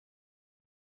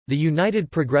The United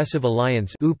Progressive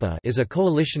Alliance (UPA) is a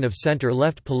coalition of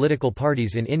centre-left political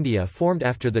parties in India formed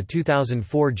after the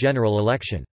 2004 general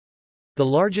election. The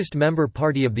largest member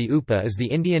party of the UPA is the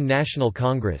Indian National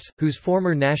Congress, whose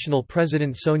former national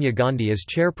president Sonia Gandhi is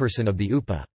chairperson of the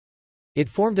UPA. It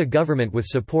formed a government with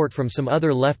support from some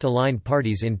other left-aligned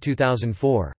parties in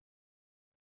 2004.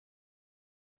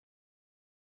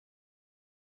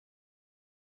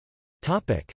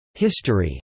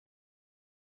 History.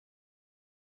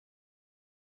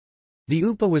 The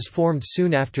UPA was formed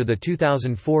soon after the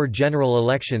 2004 general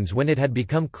elections when it had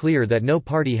become clear that no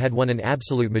party had won an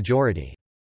absolute majority.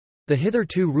 The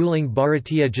hitherto ruling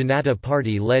Bharatiya Janata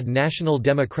Party-led National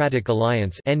Democratic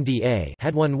Alliance (NDA)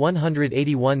 had won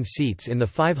 181 seats in the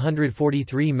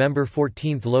 543-member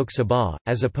 14th Lok Sabha,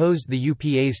 as opposed the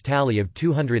UPA's tally of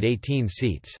 218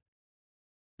 seats.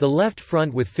 The Left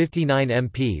Front with 59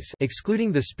 MPs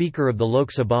excluding the Speaker of the Lok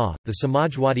Sabha, the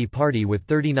Samajwadi Party with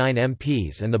 39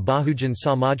 MPs and the Bahujan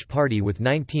Samaj Party with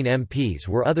 19 MPs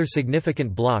were other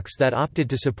significant blocs that opted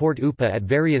to support UPA at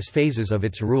various phases of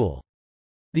its rule.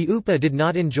 The UPA did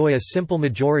not enjoy a simple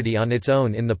majority on its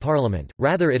own in the parliament,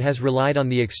 rather it has relied on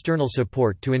the external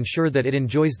support to ensure that it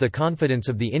enjoys the confidence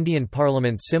of the Indian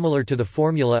Parliament, similar to the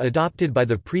formula adopted by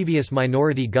the previous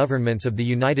minority governments of the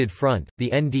United Front, the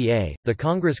NDA, the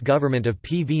Congress government of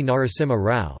P. V. Narasimha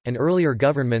Rao, and earlier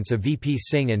governments of V. P.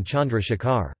 Singh and Chandra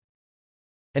Shekhar.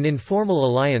 An informal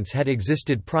alliance had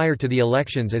existed prior to the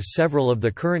elections as several of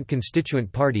the current constituent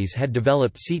parties had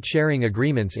developed seat-sharing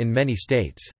agreements in many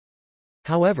states.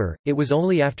 However, it was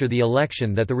only after the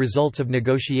election that the results of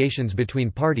negotiations between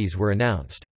parties were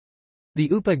announced. The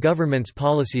UPA government's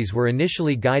policies were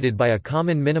initially guided by a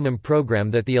common minimum program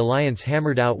that the alliance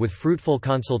hammered out with fruitful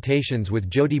consultations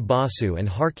with Jyoti Basu and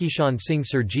Harkishan Singh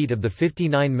Surjeet of the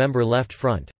 59-member Left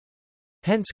Front.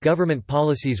 Hence, government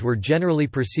policies were generally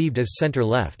perceived as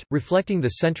centre-left, reflecting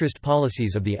the centrist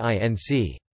policies of the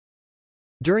INC.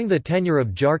 During the tenure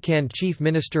of Jharkhand Chief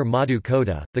Minister Madhu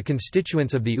Koda, the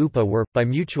constituents of the UPA were, by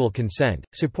mutual consent,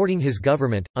 supporting his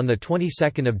government. On the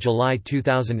 22nd of July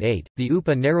 2008, the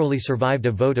UPA narrowly survived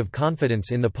a vote of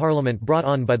confidence in the parliament brought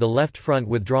on by the Left Front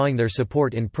withdrawing their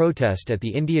support in protest at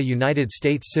the India-United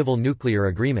States Civil Nuclear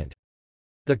Agreement.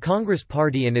 The Congress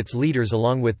Party and its leaders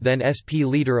along with then SP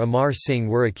leader Amar Singh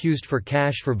were accused for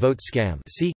cash for votes scam,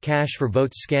 see cash for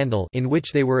votes scandal, in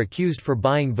which they were accused for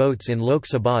buying votes in Lok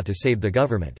Sabha to save the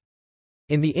government.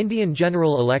 In the Indian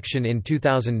general election in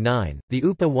 2009, the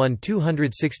UPA won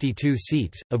 262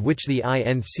 seats, of which the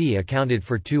INC accounted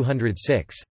for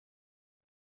 206.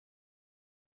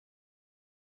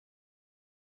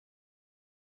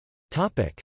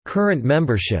 Current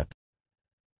membership.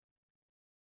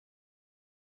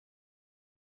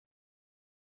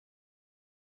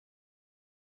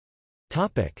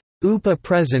 UPA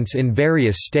presence in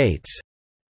various states.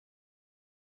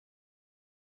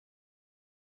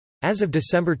 As of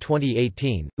December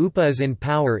 2018, UPA is in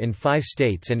power in 5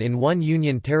 states and in 1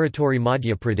 union territory: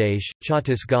 Madhya Pradesh,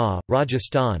 Chhattisgarh,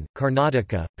 Rajasthan,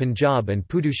 Karnataka, Punjab and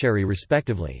Puducherry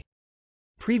respectively.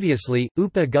 Previously,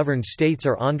 UPA governed states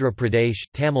are Andhra Pradesh,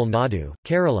 Tamil Nadu,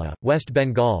 Kerala, West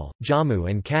Bengal, Jammu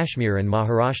and Kashmir and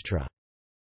Maharashtra.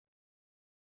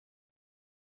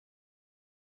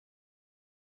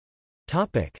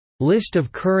 List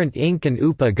of current INC and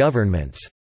UPA governments.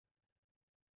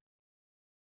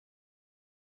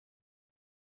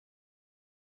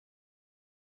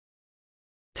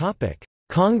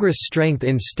 Congress strength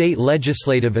in state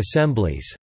legislative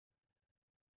assemblies.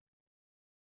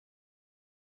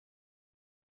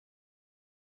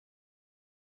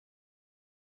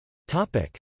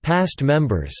 Past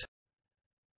members.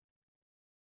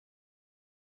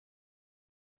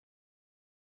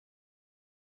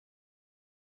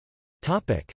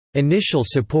 Initial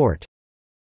support.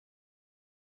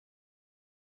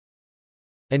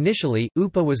 Initially,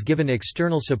 UPA was given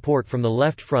external support from the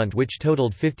Left Front which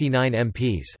totaled 59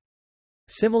 MPs.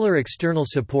 Similar external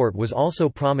support was also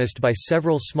promised by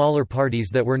several smaller parties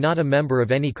that were not a member of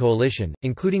any coalition,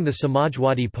 including the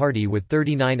Samajwadi Party with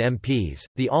 39 MPs,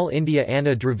 the All India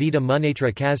Anna Dravida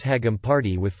Munnetra Kazhagam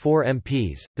Party with 4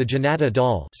 MPs, the Janata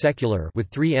Dal secular with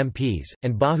 3 MPs,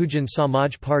 and Bahujan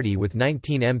Samaj Party with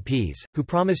 19 MPs, who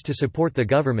promised to support the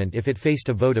government if it faced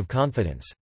a vote of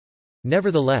confidence.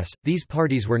 Nevertheless, these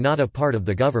parties were not a part of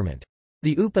the government.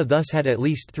 The UPA thus had at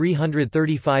least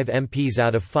 335 MPs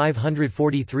out of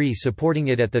 543 supporting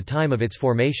it at the time of its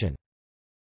formation.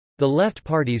 The left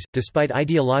parties, despite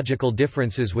ideological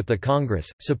differences with the Congress,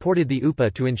 supported the UPA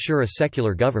to ensure a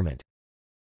secular government.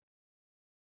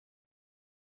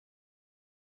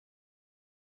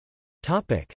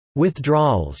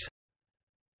 Withdrawals.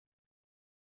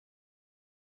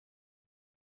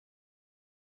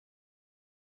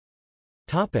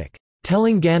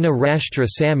 Telangana Rashtra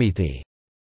Samithi.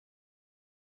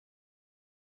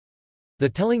 The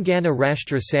Telangana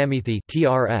Rashtra Samithi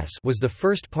 (TRS) was the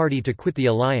first party to quit the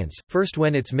alliance, first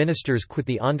when its ministers quit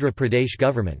the Andhra Pradesh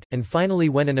government, and finally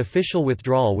when an official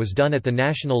withdrawal was done at the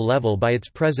national level by its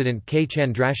president K.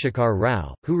 Chandrasekhar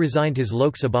Rao, who resigned his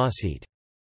Lok Sabha seat.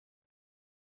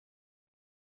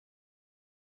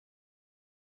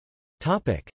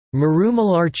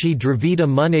 Marumalarchi Dravida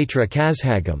Munnetra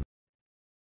Kazhagam.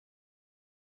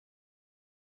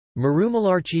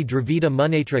 Marumalarchi Dravida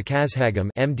Munnetra Kazhagam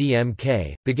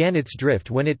 (MDMK) began its drift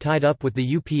when it tied up with the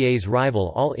UPA's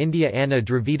rival All India Anna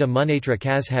Dravida Munnetra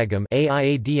Kazhagam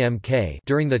 (AIADMK)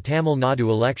 during the Tamil Nadu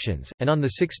elections, and on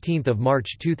 16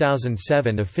 March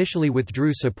 2007 officially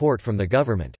withdrew support from the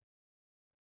government.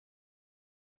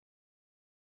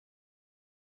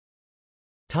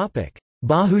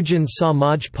 Bahujan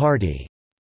Samaj Party.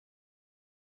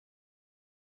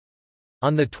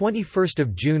 On 21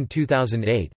 June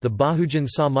 2008, the Bahujan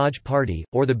Samaj Party,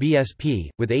 or the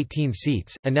BSP, with 18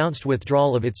 seats, announced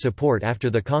withdrawal of its support after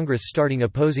the Congress starting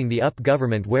opposing the UP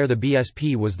government where the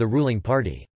BSP was the ruling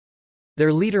party.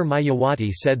 Their leader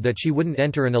Mayawati said that she wouldn't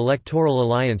enter an electoral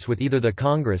alliance with either the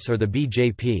Congress or the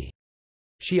BJP.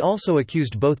 She also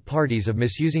accused both parties of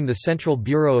misusing the Central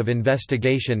Bureau of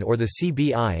Investigation or the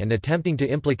CBI and attempting to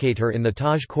implicate her in the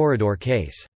Taj Corridor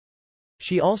case.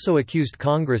 She also accused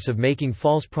Congress of making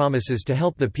false promises to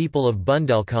help the people of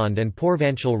Bundelkhand and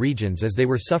Purvanchal regions as they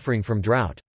were suffering from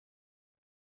drought.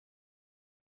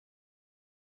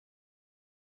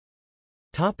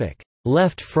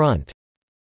 Left Front.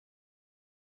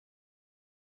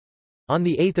 On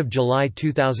 8 July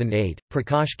 2008,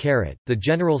 Prakash Karat, the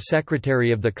General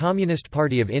Secretary of the Communist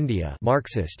Party of India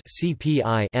Marxist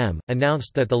 (CPI-M),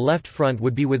 announced that the Left Front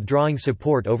would be withdrawing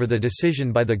support over the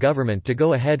decision by the government to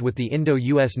go ahead with the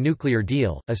Indo-US nuclear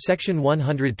deal, a Section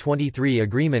 123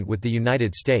 agreement with the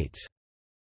United States.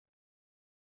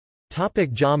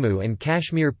 Jammu and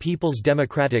Kashmir People's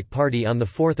Democratic Party. On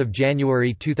 4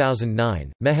 January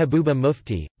 2009, Mehbooba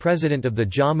Mufti, president of the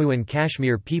Jammu and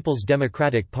Kashmir People's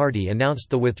Democratic Party, announced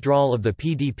the withdrawal of the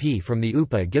PDP from the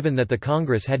UPA given that the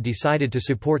Congress had decided to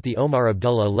support the Omar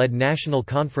Abdullah-led National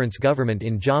Conference government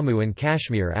in Jammu and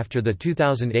Kashmir after the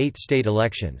 2008 state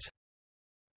elections.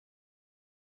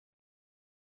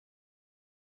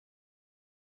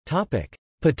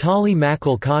 Pattali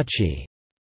Makkal Katchi.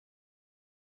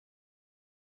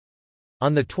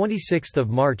 On 26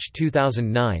 March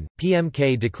 2009,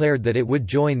 PMK declared that it would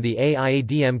join the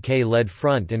AIADMK-led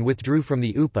front and withdrew from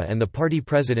the UPA, and the party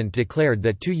president declared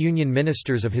that 2 union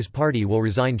ministers of his party will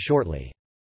resign shortly.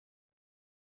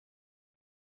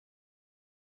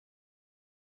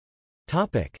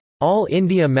 All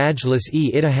India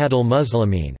Majlis-e-Ittehadul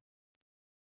Muslimeen.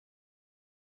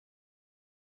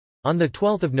 On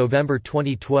 12 November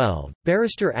 2012,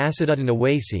 Barrister Asaduddin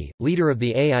Owaisi, leader of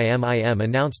the AIMIM,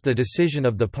 announced the decision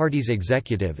of the party's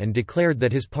executive and declared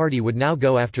that his party would now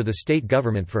go after the state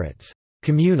government for its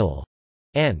communal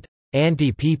and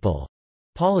anti-people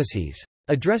policies.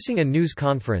 Addressing a news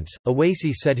conference,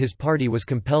 Owaisi said his party was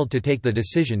compelled to take the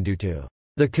decision due to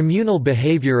the communal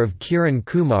behaviour of Kiran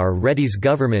Kumar Reddy's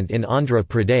government in Andhra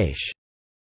Pradesh.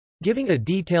 Giving a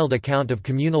detailed account of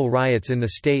communal riots in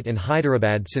the state and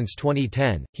Hyderabad since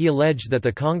 2010, he alleged that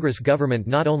the Congress government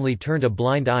not only turned a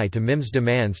blind eye to MIM's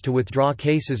demands to withdraw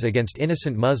cases against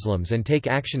innocent Muslims and take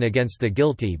action against the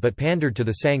guilty but pandered to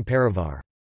the Sangh Parivar.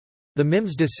 The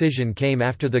MIM's decision came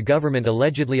after the government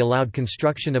allegedly allowed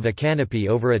construction of a canopy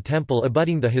over a temple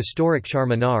abutting the historic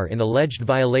Charminar in alleged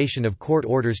violation of court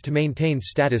orders to maintain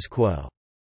status quo.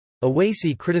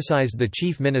 Owaisi criticized the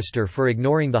chief minister for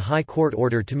ignoring the High Court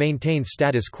order to maintain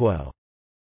status quo.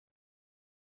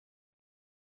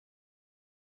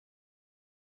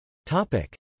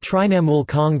 Trinamool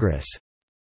Congress.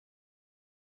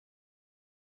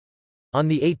 On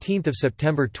 18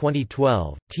 September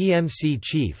 2012, TMC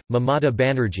chief, Mamata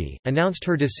Banerjee, announced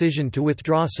her decision to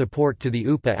withdraw support to the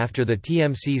UPA after the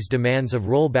TMC's demands of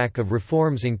rollback of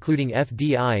reforms including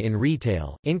FDI in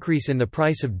retail, increase in the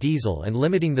price of diesel and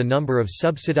limiting the number of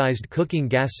subsidized cooking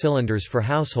gas cylinders for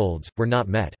households, were not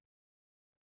met.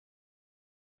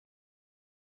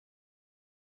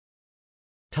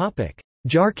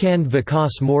 Jharkhand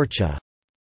Vikas Morcha.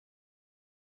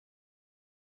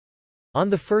 On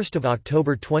 1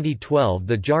 October 2012,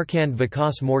 the Jharkhand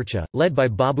Vikas Morcha, led by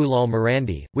Babulal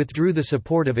Marandi, withdrew the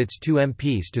support of its 2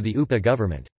 MPs to the UPA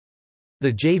government.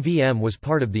 The JVM was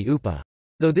part of the UPA.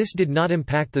 Though this did not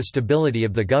impact the stability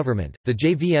of the government, the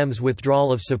JVM's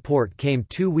withdrawal of support came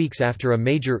 2 weeks after a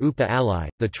major UPA ally,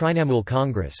 the Trinamool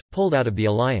Congress, pulled out of the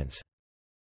alliance.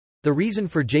 The reason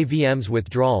for JVM's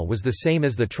withdrawal was the same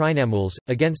as the Trinamools,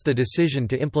 against the decision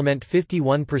to implement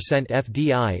 51%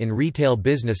 FDI in retail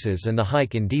businesses and the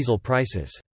hike in diesel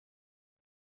prices.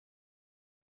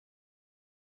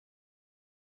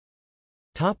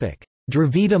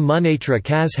 Dravida Munnetra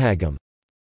Kazhagam.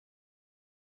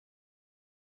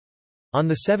 On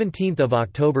 17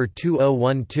 October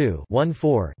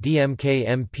 2012-14 DMK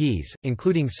MPs,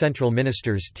 including central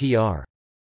ministers Tr.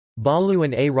 Balu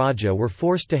and A. Raja were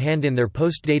forced to hand in their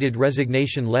post-dated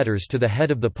resignation letters to the head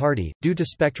of the party, due to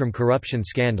spectrum corruption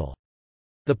scandal.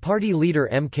 The party leader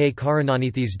M. K.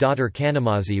 Karunanithi's daughter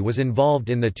Kanamazhi was involved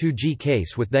in the 2G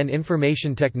case with then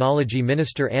Information Technology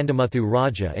Minister Andamuthu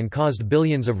Raja and caused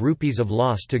billions of rupees of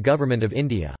loss to Government of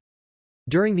India.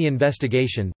 During the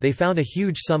investigation, they found a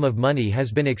huge sum of money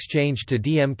has been exchanged to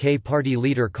DMK party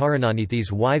leader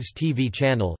Karunanithi's wife's TV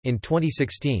channel. In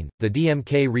 2016, the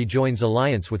DMK rejoins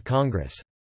alliance with Congress.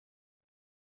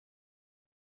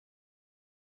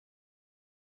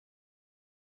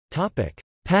 Topic: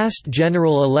 Past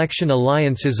general election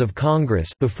alliances of Congress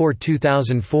before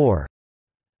 2004.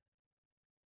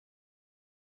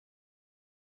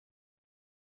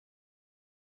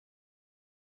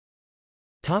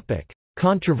 Topic: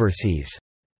 Controversies.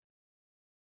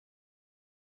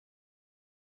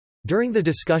 During the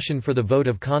discussion for the vote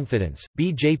of confidence,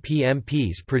 BJP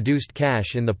MPs produced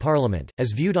cash in the parliament,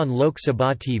 as viewed on Lok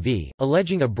Sabha TV,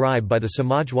 alleging a bribe by the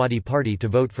Samajwadi Party to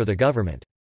vote for the government.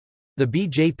 The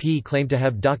BJP claimed to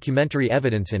have documentary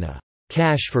evidence in a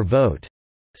cash for vote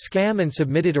scam and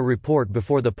submitted a report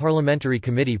before the parliamentary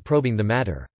committee probing the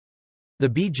matter. The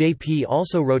BJP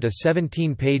also wrote a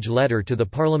 17-page letter to the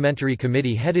parliamentary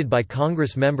committee headed by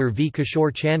Congress member V.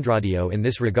 Kishore Chandradio in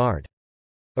this regard.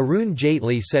 Arun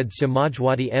Jaitley said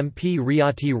Samajwadi MP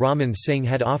Riyati Raman Singh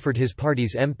had offered his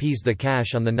party's MPs the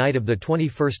cash on the night of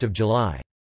 21 July.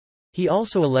 He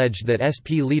also alleged that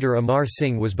SP leader Amar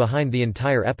Singh was behind the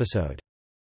entire episode.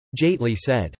 Jaitley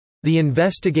said, "The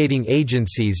investigating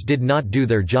agencies did not do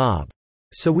their job.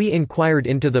 So we inquired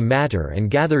into the matter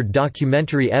and gathered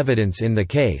documentary evidence in the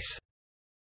case."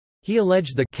 He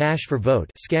alleged the cash for vote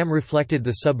scam reflected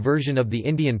the subversion of the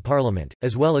Indian Parliament,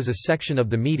 as well as a section of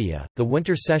the media. The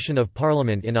winter session of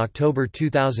Parliament in October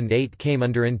 2008 came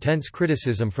under intense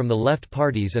criticism from the left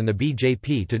parties and the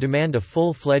BJP to demand a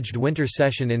full-fledged winter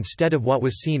session instead of what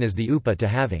was seen as the UPA to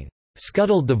having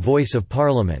scuttled the voice of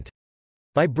Parliament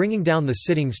by bringing down the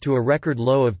sittings to a record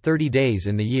low of 30 days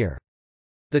in the year.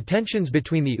 The tensions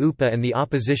between the UPA and the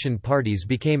opposition parties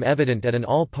became evident at an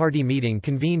all-party meeting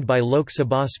convened by Lok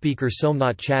Sabha Speaker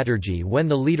Somnath Chatterjee when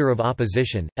the leader of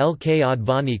opposition, L.K.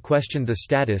 Advani, questioned the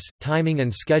status, timing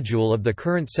and schedule of the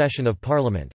current session of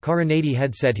Parliament. Karunanidhi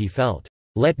had said he felt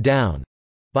let down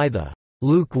by the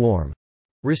lukewarm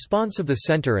response of the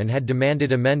centre and had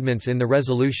demanded amendments in the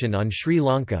resolution on Sri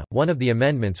Lanka. One of the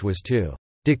amendments was to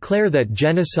declare that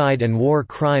genocide and war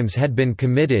crimes had been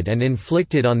committed and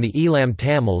inflicted on the Elam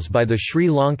Tamils by the Sri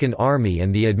Lankan army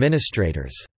and the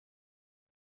administrators.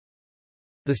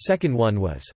 The second one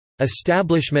was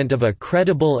establishment of a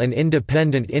credible and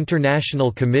independent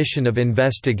international commission of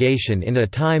investigation in a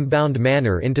time-bound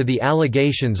manner into the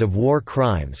allegations of war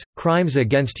crimes, crimes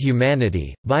against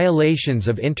humanity, violations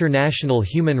of international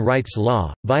human rights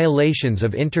law, violations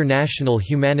of international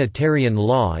humanitarian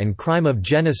law and crime of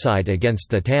genocide against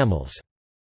the Tamils.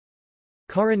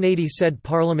 Karunanidhi said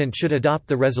Parliament should adopt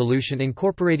the resolution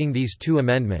incorporating these two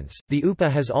amendments. The UPA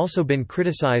has also been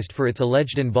criticised for its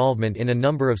alleged involvement in a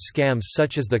number of scams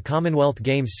such as the Commonwealth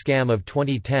Games scam of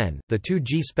 2010, the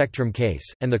 2G Spectrum case,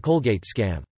 and the Colgate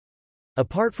scam.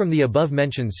 Apart from the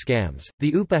above-mentioned scams,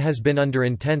 the UPA has been under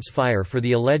intense fire for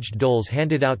the alleged doles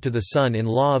handed out to the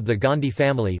son-in-law of the Gandhi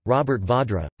family, Robert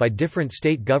Vadra, by different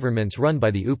state governments run by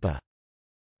the UPA.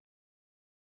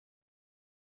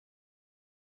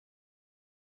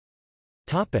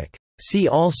 See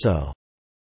also: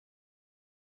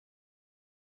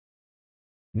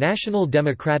 National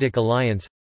Democratic Alliance,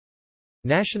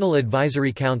 National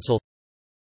Advisory Council,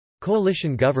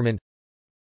 Coalition Government,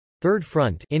 Third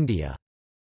Front India.